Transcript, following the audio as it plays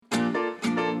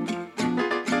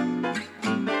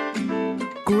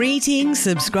Greetings,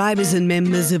 subscribers and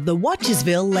members of the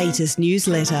Watchersville latest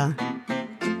newsletter.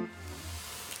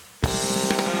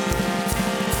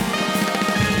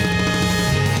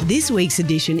 This week's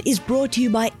edition is brought to you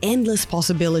by Endless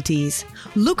Possibilities.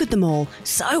 Look at them all,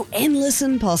 so endless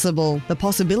and possible. The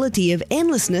possibility of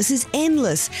endlessness is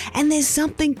endless, and there's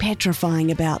something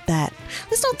petrifying about that.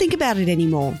 Let's not think about it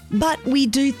anymore. But we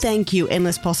do thank you,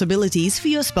 Endless Possibilities, for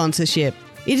your sponsorship.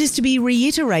 It is to be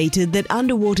reiterated that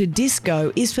underwater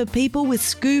disco is for people with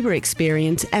scuba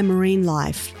experience and marine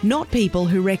life, not people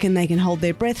who reckon they can hold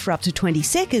their breath for up to 20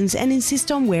 seconds and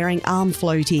insist on wearing arm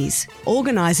floaties.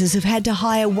 Organisers have had to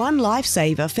hire one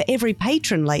lifesaver for every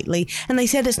patron lately, and they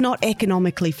said it's not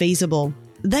economically feasible.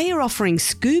 They are offering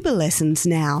scuba lessons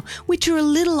now, which are a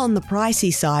little on the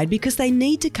pricey side because they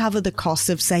need to cover the costs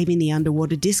of saving the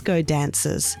underwater disco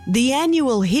dancers. The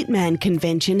annual Hitman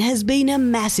convention has been a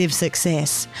massive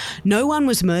success. No one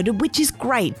was murdered, which is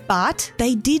great, but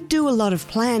they did do a lot of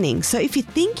planning, so if you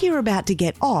think you're about to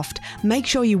get offed, make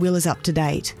sure your will is up to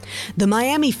date. The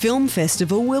Miami Film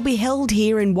Festival will be held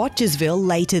here in Watchersville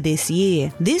later this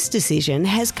year. This decision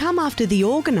has come after the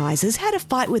organisers had a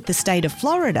fight with the state of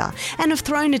Florida and have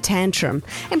thrown a tantrum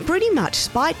and pretty much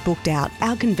spite booked out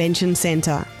our convention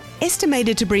centre.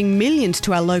 Estimated to bring millions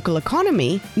to our local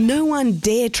economy, no one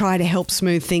dare try to help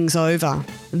smooth things over.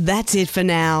 That's it for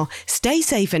now. Stay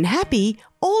safe and happy,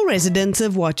 all residents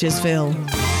of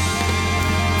Watchersville.